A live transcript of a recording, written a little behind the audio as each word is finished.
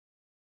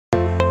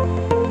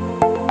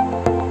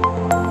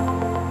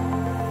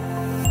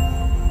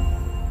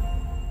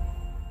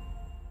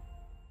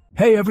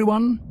Hey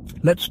everyone,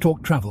 let's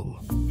talk travel.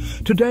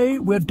 Today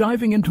we're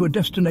diving into a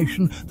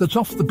destination that's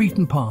off the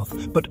beaten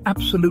path, but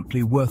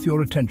absolutely worth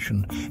your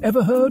attention.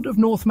 Ever heard of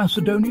North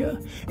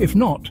Macedonia? If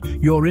not,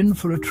 you're in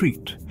for a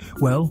treat.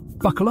 Well,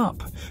 buckle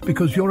up,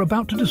 because you're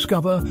about to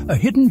discover a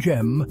hidden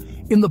gem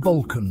in the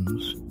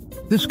Balkans.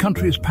 This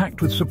country is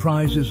packed with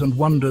surprises and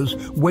wonders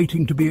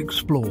waiting to be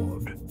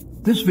explored.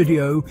 This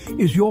video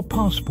is your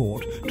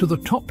passport to the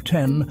top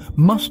 10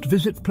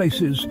 must-visit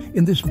places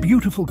in this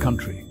beautiful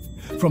country.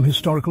 From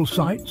historical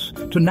sites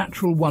to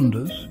natural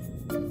wonders,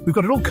 we've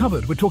got it all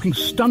covered. We're talking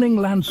stunning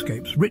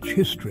landscapes, rich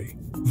history,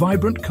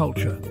 vibrant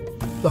culture,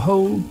 the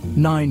whole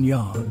 9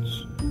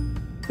 yards.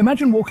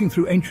 Imagine walking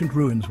through ancient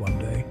ruins one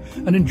day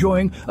and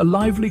enjoying a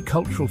lively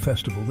cultural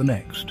festival the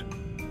next.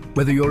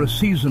 Whether you're a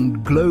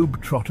seasoned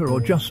globe-trotter or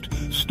just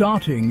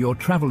starting your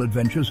travel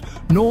adventures,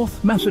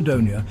 North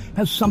Macedonia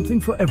has something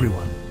for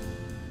everyone.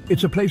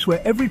 It's a place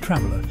where every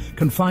traveller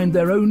can find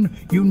their own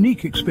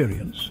unique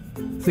experience.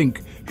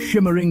 Think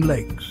shimmering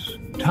lakes,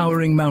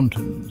 towering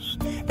mountains,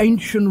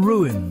 ancient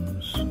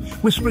ruins,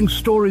 whispering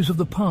stories of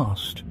the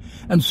past,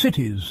 and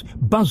cities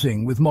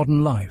buzzing with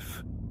modern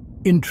life.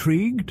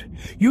 Intrigued?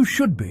 You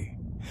should be.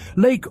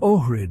 Lake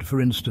Ohrid, for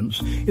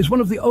instance, is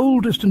one of the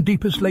oldest and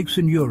deepest lakes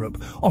in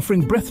Europe,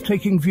 offering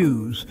breathtaking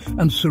views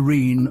and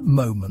serene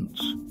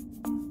moments.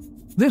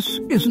 This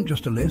isn't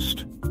just a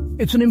list,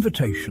 it's an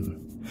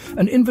invitation.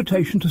 An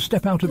invitation to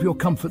step out of your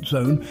comfort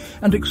zone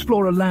and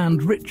explore a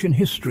land rich in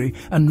history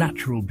and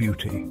natural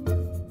beauty.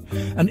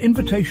 An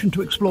invitation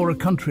to explore a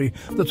country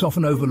that's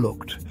often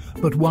overlooked,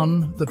 but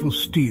one that will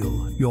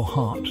steal your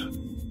heart.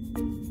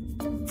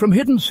 From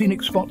hidden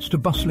scenic spots to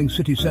bustling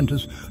city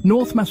centres,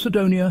 North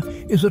Macedonia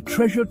is a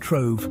treasure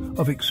trove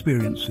of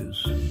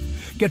experiences.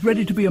 Get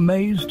ready to be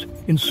amazed,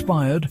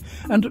 inspired,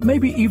 and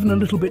maybe even a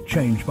little bit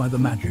changed by the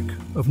magic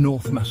of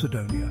North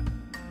Macedonia.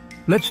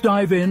 Let's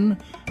dive in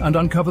and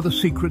uncover the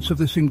secrets of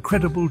this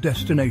incredible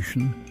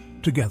destination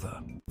together.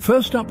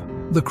 First up,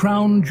 the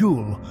crown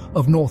jewel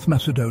of North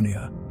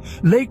Macedonia,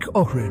 Lake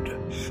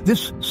Ohrid.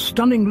 This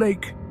stunning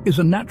lake is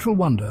a natural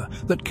wonder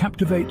that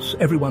captivates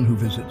everyone who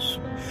visits.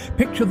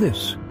 Picture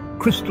this,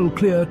 crystal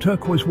clear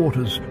turquoise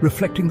waters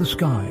reflecting the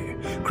sky,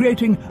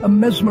 creating a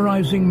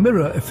mesmerizing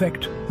mirror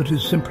effect that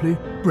is simply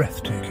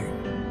breathtaking.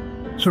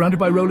 Surrounded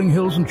by rolling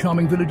hills and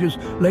charming villages,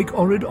 Lake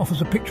Ohrid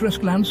offers a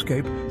picturesque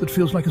landscape that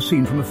feels like a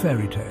scene from a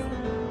fairy tale.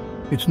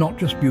 It's not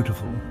just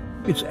beautiful,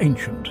 it's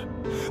ancient.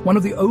 One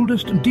of the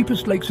oldest and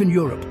deepest lakes in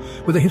Europe,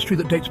 with a history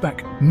that dates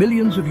back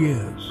millions of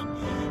years.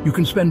 You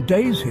can spend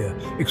days here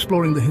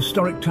exploring the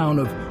historic town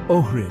of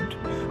Ohrid,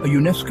 a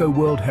UNESCO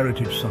World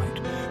Heritage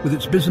Site, with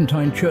its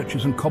Byzantine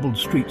churches and cobbled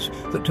streets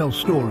that tell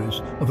stories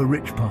of a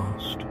rich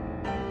past.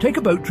 Take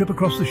a boat trip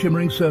across the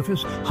shimmering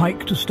surface,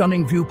 hike to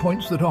stunning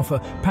viewpoints that offer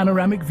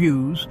panoramic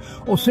views,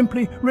 or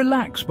simply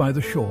relax by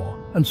the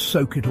shore and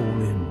soak it all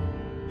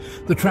in.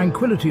 The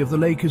tranquility of the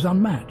lake is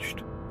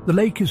unmatched. The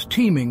lake is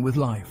teeming with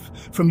life,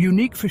 from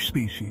unique fish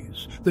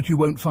species that you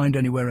won't find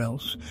anywhere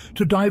else,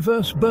 to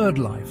diverse bird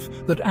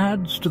life that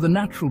adds to the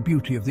natural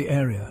beauty of the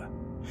area.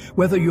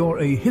 Whether you're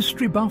a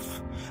history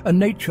buff, a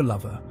nature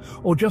lover,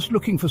 or just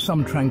looking for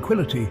some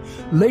tranquility,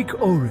 Lake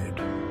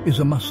Ohrid is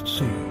a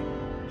must-see.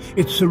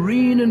 Its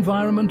serene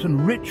environment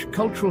and rich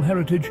cultural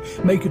heritage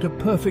make it a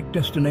perfect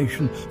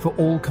destination for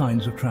all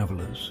kinds of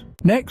travellers.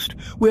 Next,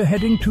 we're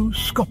heading to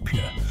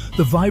Skopje,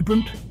 the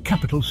vibrant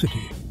capital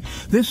city.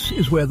 This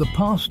is where the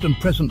past and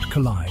present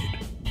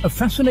collide. A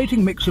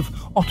fascinating mix of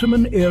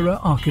Ottoman-era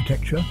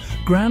architecture,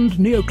 grand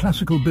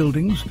neoclassical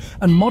buildings,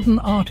 and modern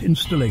art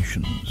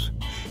installations.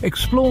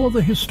 Explore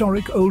the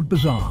historic Old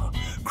Bazaar,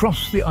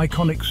 cross the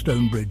iconic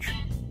stone bridge,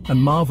 and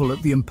marvel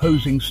at the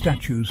imposing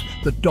statues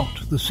that dot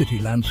the city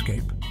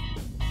landscape.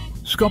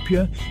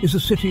 Skopje is a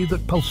city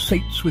that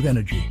pulsates with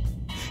energy.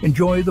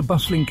 Enjoy the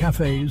bustling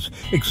cafes,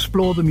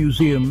 explore the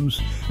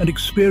museums, and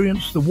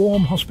experience the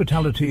warm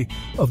hospitality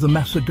of the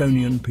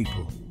Macedonian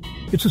people.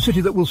 It's a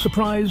city that will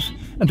surprise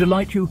and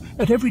delight you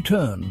at every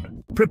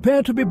turn.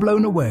 Prepare to be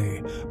blown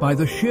away by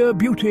the sheer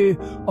beauty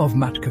of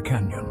Matka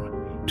Canyon.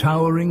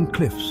 Towering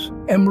cliffs,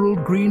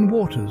 emerald green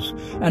waters,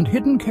 and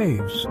hidden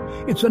caves.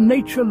 It's a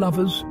nature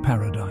lover's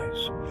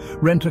paradise.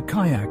 Rent a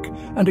kayak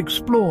and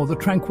explore the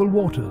tranquil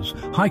waters,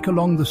 hike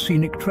along the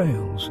scenic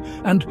trails,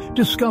 and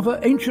discover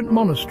ancient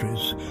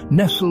monasteries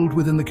nestled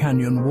within the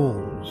canyon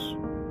walls.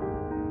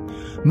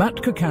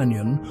 Matka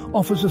Canyon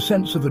offers a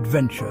sense of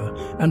adventure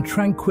and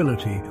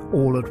tranquility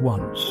all at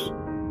once.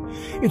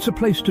 It's a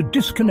place to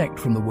disconnect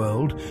from the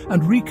world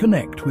and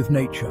reconnect with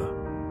nature.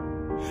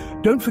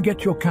 Don't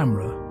forget your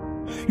camera.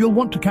 You'll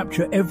want to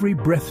capture every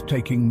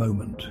breathtaking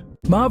moment.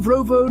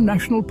 Mavrovo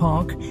National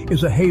Park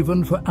is a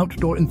haven for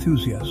outdoor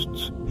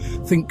enthusiasts.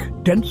 Think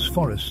dense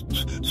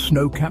forests,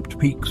 snow-capped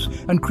peaks,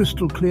 and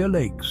crystal-clear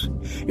lakes.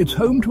 It's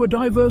home to a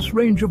diverse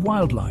range of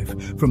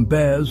wildlife, from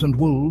bears and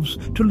wolves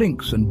to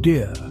lynx and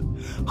deer.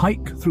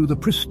 Hike through the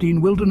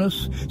pristine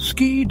wilderness,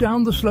 ski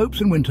down the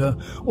slopes in winter,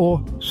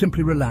 or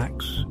simply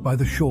relax by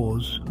the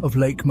shores of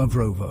Lake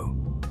Mavrovo.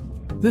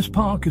 This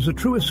park is a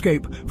true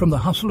escape from the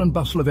hustle and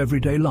bustle of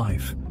everyday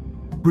life.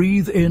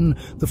 Breathe in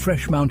the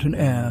fresh mountain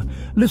air,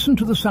 listen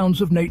to the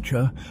sounds of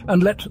nature,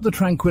 and let the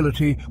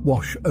tranquility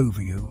wash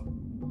over you.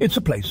 It's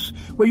a place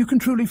where you can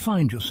truly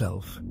find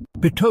yourself.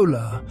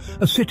 Bitola,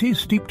 a city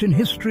steeped in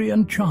history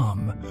and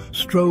charm.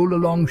 Stroll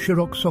along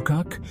Shirok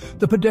Sokak,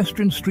 the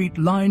pedestrian street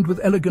lined with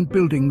elegant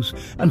buildings,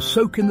 and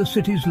soak in the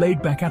city's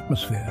laid-back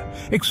atmosphere.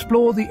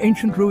 Explore the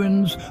ancient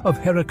ruins of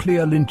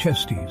Heraclea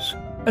Lincestis,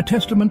 a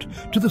testament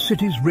to the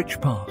city's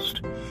rich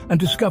past, and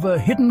discover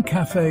hidden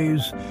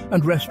cafes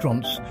and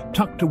restaurants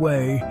tucked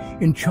away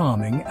in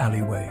charming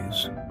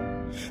alleyways.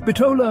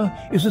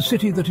 Bitola is a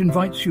city that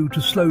invites you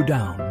to slow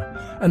down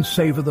and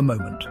savor the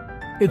moment.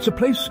 It's a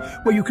place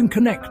where you can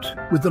connect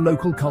with the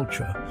local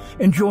culture,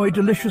 enjoy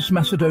delicious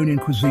Macedonian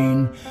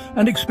cuisine,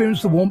 and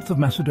experience the warmth of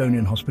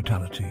Macedonian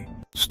hospitality.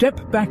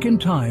 Step back in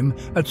time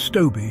at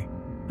Stobi,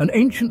 an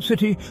ancient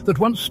city that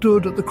once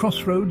stood at the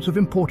crossroads of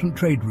important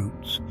trade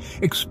routes.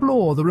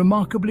 Explore the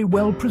remarkably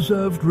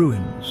well-preserved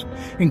ruins,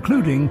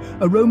 including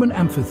a Roman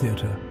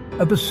amphitheatre,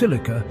 a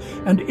basilica,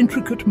 and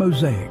intricate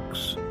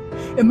mosaics.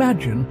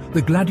 Imagine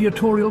the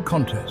gladiatorial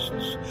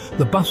contests,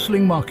 the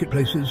bustling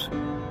marketplaces,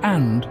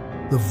 and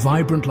the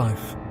vibrant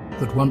life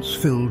that once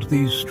filled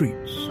these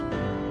streets.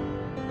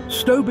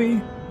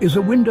 Stobi is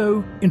a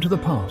window into the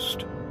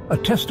past, a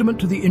testament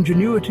to the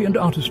ingenuity and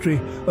artistry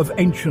of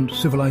ancient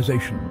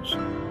civilizations.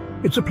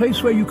 It's a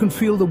place where you can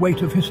feel the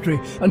weight of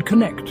history and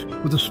connect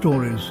with the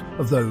stories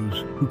of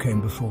those who came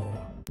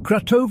before.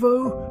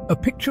 Kratovo, a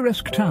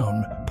picturesque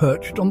town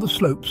perched on the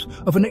slopes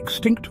of an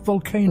extinct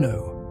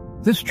volcano.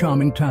 This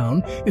charming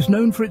town is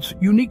known for its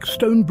unique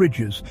stone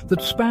bridges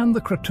that span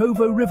the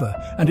Kratovo River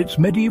and its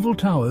medieval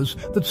towers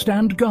that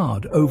stand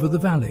guard over the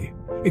valley.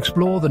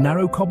 Explore the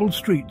narrow cobbled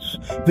streets,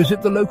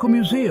 visit the local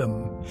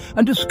museum,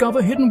 and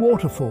discover hidden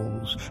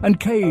waterfalls and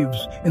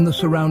caves in the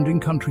surrounding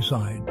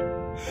countryside.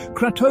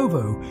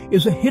 Kratovo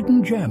is a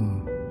hidden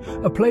gem,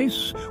 a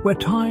place where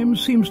time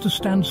seems to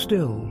stand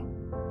still.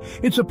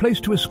 It's a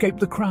place to escape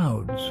the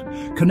crowds,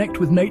 connect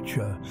with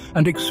nature,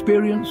 and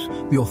experience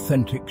the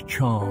authentic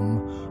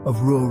charm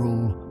of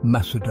rural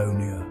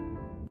Macedonia.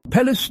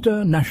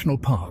 Pelista National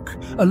Park,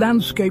 a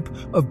landscape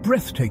of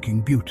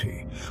breathtaking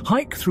beauty.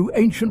 Hike through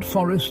ancient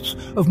forests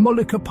of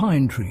Mollica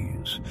pine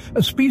trees,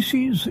 a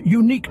species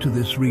unique to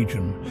this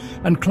region,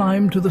 and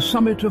climb to the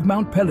summit of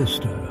Mount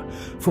Pelista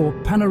for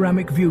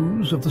panoramic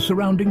views of the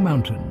surrounding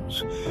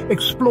mountains.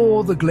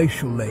 Explore the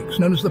glacial lakes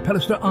known as the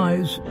Pelista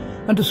Eyes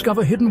and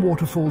discover hidden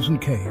waterfalls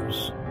and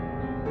caves.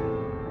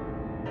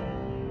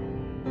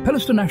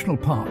 Pelista National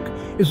Park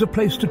is a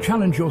place to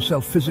challenge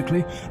yourself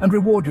physically and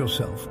reward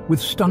yourself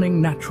with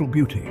stunning natural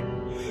beauty.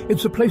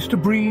 It's a place to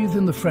breathe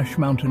in the fresh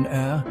mountain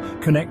air,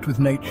 connect with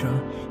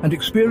nature, and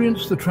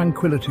experience the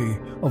tranquility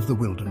of the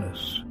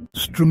wilderness.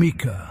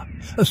 Strumica,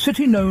 a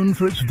city known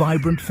for its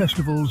vibrant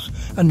festivals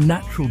and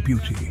natural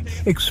beauty.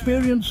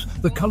 Experience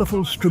the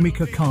colourful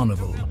Strumica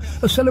Carnival,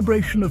 a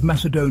celebration of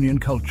Macedonian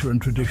culture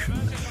and tradition,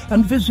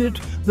 and visit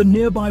the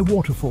nearby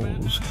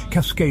waterfalls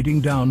cascading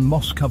down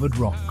moss-covered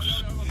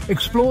rocks.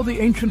 Explore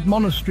the ancient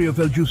monastery of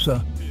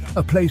Veljusa,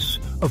 a place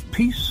of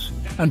peace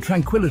and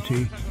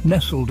tranquility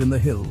nestled in the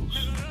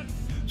hills.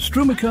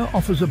 Strumica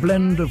offers a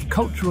blend of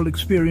cultural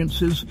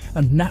experiences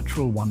and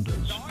natural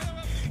wonders.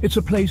 It's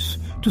a place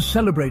to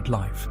celebrate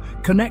life,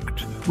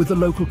 connect with the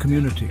local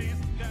community,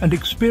 and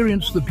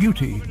experience the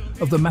beauty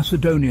of the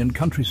Macedonian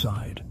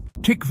countryside.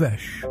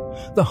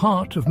 Tikvesh, the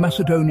heart of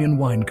Macedonian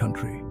wine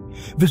country.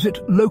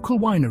 Visit local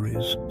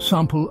wineries,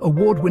 sample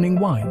award-winning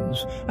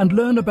wines, and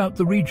learn about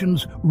the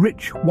region's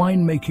rich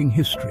winemaking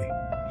history.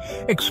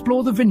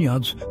 Explore the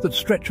vineyards that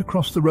stretch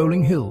across the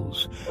rolling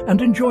hills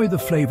and enjoy the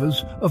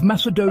flavors of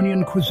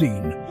Macedonian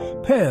cuisine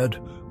paired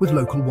with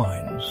local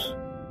wines.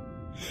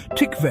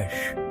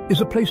 Tikvesh is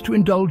a place to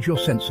indulge your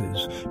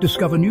senses,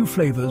 discover new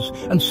flavors,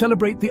 and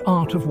celebrate the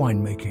art of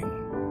winemaking.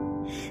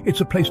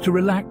 It's a place to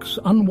relax,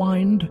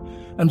 unwind,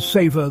 and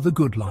savor the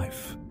good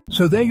life.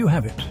 So there you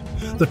have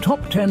it, the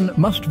top 10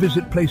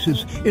 must-visit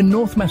places in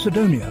North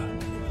Macedonia.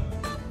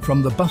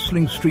 From the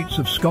bustling streets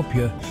of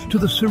Skopje to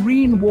the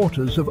serene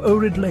waters of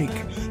Ohrid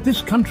Lake,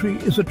 this country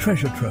is a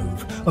treasure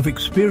trove of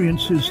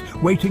experiences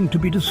waiting to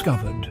be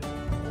discovered.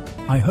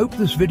 I hope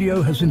this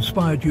video has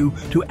inspired you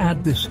to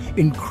add this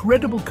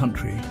incredible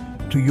country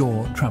to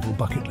your travel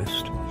bucket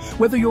list.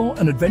 Whether you're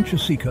an adventure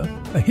seeker,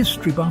 a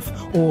history buff,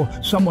 or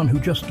someone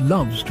who just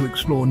loves to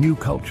explore new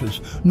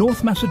cultures,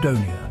 North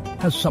Macedonia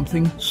has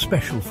something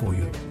special for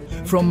you.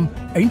 From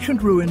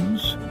ancient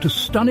ruins to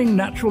stunning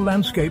natural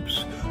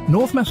landscapes,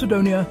 North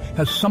Macedonia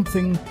has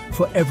something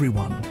for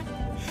everyone.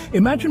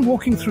 Imagine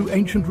walking through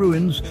ancient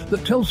ruins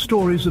that tell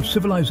stories of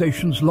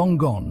civilizations long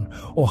gone,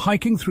 or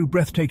hiking through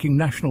breathtaking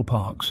national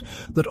parks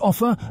that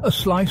offer a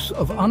slice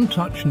of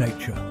untouched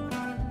nature.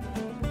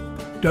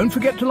 Don't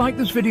forget to like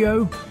this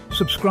video,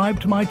 subscribe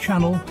to my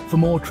channel for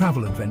more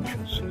travel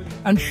adventures,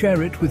 and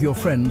share it with your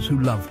friends who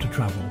love to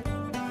travel.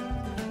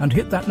 And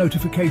hit that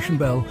notification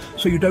bell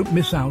so you don't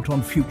miss out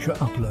on future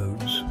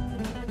uploads.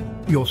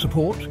 Your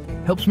support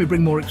helps me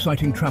bring more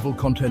exciting travel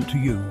content to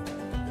you.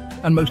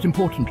 And most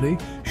importantly,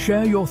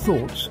 share your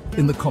thoughts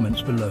in the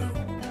comments below.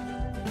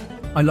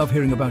 I love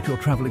hearing about your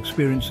travel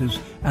experiences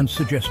and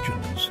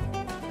suggestions.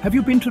 Have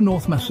you been to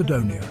North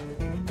Macedonia?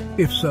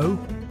 If so,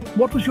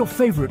 what was your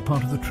favorite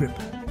part of the trip?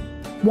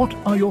 What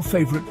are your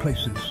favorite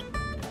places?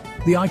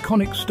 The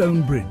iconic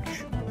stone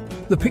bridge,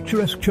 the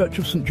picturesque Church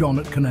of St. John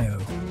at Caneo,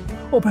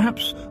 or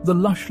perhaps the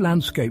lush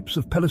landscapes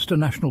of Pelister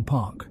National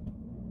Park?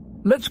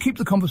 Let's keep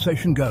the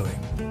conversation going.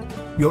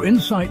 Your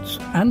insights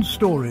and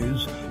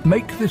stories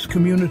make this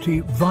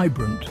community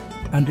vibrant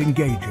and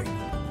engaging.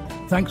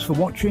 Thanks for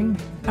watching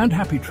and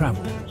happy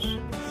travels.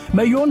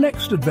 May your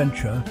next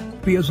adventure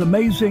be as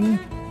amazing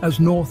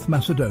as North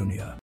Macedonia.